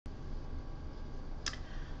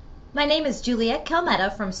My name is Juliet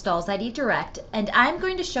Calmetta from Stahls ID Direct, and I'm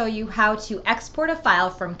going to show you how to export a file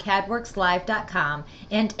from CadworxLIVE.com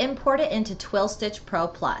and import it into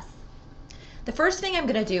TwillStitchPro Plus. The first thing I'm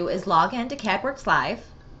going to do is log into CadworxLIVE.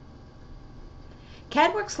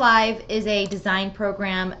 CadworxLIVE is a design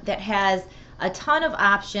program that has a ton of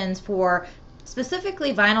options for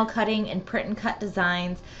specifically vinyl cutting and print and cut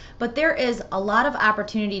designs, but there is a lot of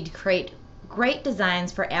opportunity to create great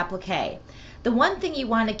designs for applique. The one thing you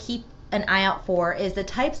want to keep an eye out for is the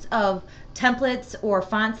types of templates or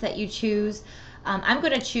fonts that you choose. I'm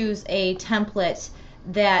going to choose a template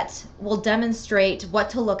that will demonstrate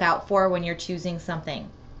what to look out for when you're choosing something.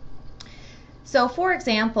 So for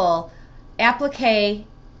example, applique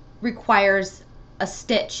requires a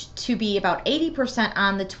stitch to be about 80%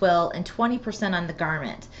 on the twill and 20% on the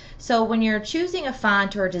garment. So when you're choosing a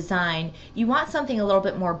font or a design, you want something a little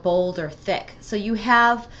bit more bold or thick, so you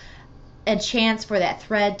have a chance for that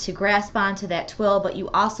thread to grasp onto that twill, but you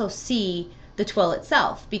also see the twill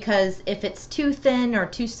itself, because if it's too thin or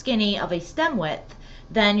too skinny of a stem width,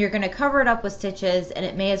 then you're going to cover it up with stitches and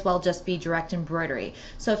it may as well just be direct embroidery.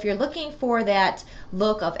 So if you're looking for that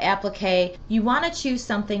look of applique, you want to choose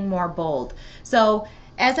something more bold. So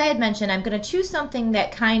as I had mentioned, I'm going to choose something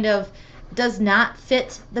that kind of does not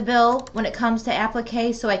fit the bill when it comes to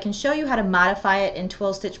applique, so I can show you how to modify it in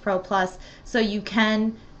TwillStitchPro Plus so you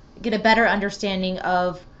can get a better understanding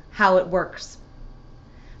of how it works.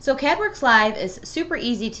 So CadworxLIVE is super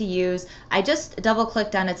easy to use. I just double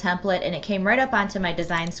clicked on a template and it came right up onto my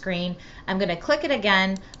design screen. I'm going to click it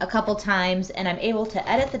again a couple times and I'm able to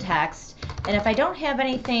edit the text, and if I don't have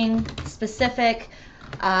anything specific,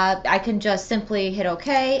 I can just simply hit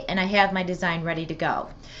OK and I have my design ready to go.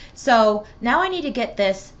 So now I need to get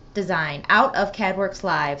this design out of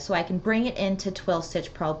CadworxLIVE so I can bring it into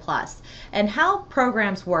TwillStitchPro Plus. And how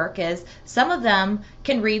programs work is some of them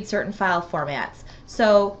can read certain file formats.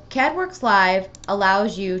 So CadworxLIVE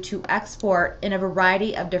allows you to export in a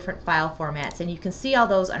variety of different file formats, and you can see all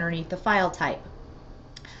those underneath the file type.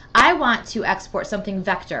 I want to export something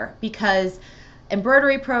vector because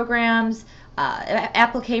embroidery programs,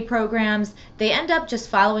 applique programs, they end up just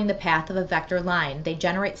following the path of a vector line. They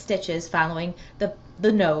generate stitches following the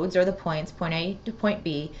nodes or the points, point A to point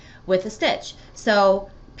B, with a stitch. So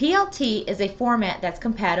PLT is a format that's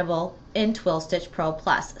compatible in TwillStitchPro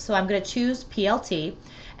Plus. So I'm going to choose PLT,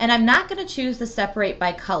 and I'm not going to choose the separate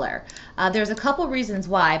by color. There's a couple reasons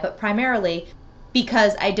why, but primarily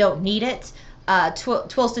because I don't need it.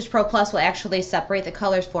 TwillStitchPro Plus will actually separate the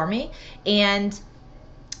colors for me, and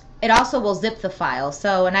it also will zip the file.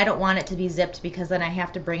 So, and I don't want it to be zipped because then I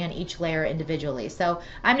have to bring in each layer individually. So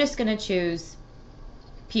I'm just going to choose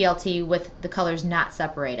PLT with the colors not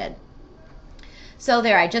separated. So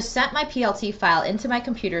there, I just sent my PLT file into my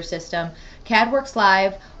computer system.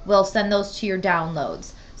 CadworxLIVE will send those to your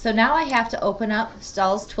downloads. So now I have to open up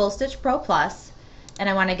Stahls TwillStitchPro Plus, and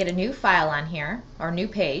I want to get a new file on here, or new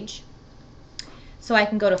page. So I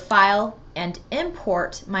can go to File and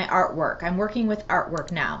import my artwork. I'm working with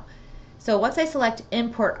artwork now. So once I select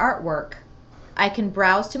Import Artwork, I can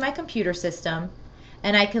browse to my computer system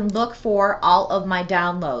and I can look for all of my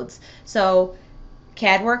downloads. So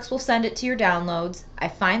CadWorx will send it to your downloads. I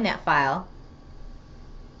find that file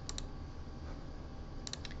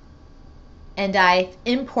and I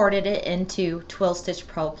imported it into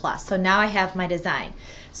TwillStitchPro Plus. So now I have my design.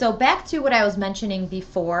 So back to what I was mentioning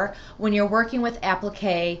before, when you're working with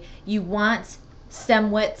applique, you want stem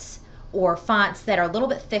widths or fonts that are a little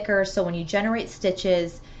bit thicker, so when you generate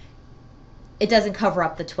stitches, it doesn't cover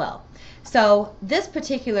up the twill. So this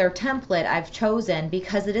particular template I've chosen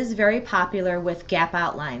because it is very popular with gap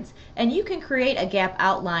outlines, and you can create a gap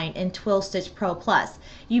outline in TwillStitchPro Plus.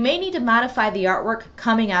 You may need to modify the artwork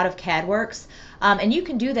coming out of CadWorx, and you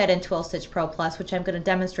can do that in TwillStitchPro Plus, which I'm going to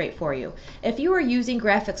demonstrate for you. If you were using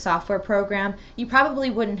graphic software program, you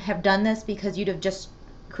probably wouldn't have done this because you'd have just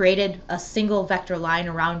created a single vector line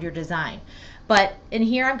around your design. But in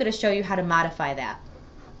here I'm going to show you how to modify that.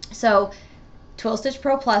 So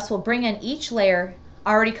TwillStitchPro Plus will bring in each layer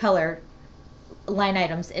already colored line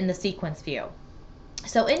items in the sequence view.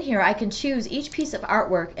 So in here I can choose each piece of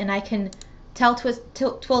artwork and I can tell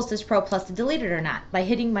TwillStitchPro Plus to delete it or not by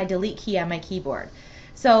hitting my delete key on my keyboard.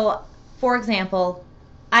 So for example,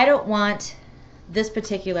 I don't want this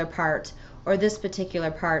particular part or this particular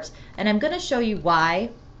part, and I'm going to show you why.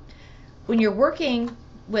 When you're working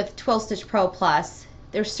with TwillStitchPro Plus,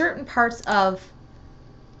 there's certain parts of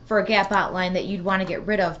for a gap outline that you'd want to get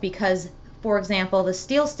rid of because, for example, the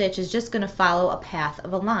steel stitch is just going to follow a path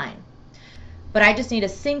of a line. But I just need a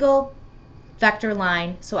single vector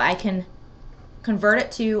line so I can convert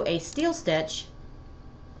it to a steel stitch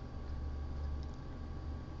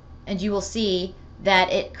and you will see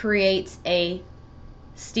that it creates a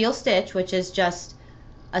steel stitch, which is just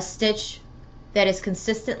a stitch that is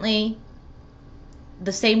consistently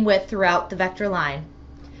the same width throughout the vector line.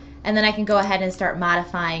 And then I can go ahead and start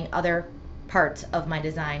modifying other parts of my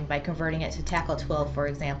design by converting it to tackle twill, for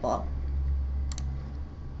example.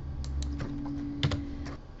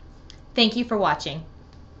 Thank you for watching.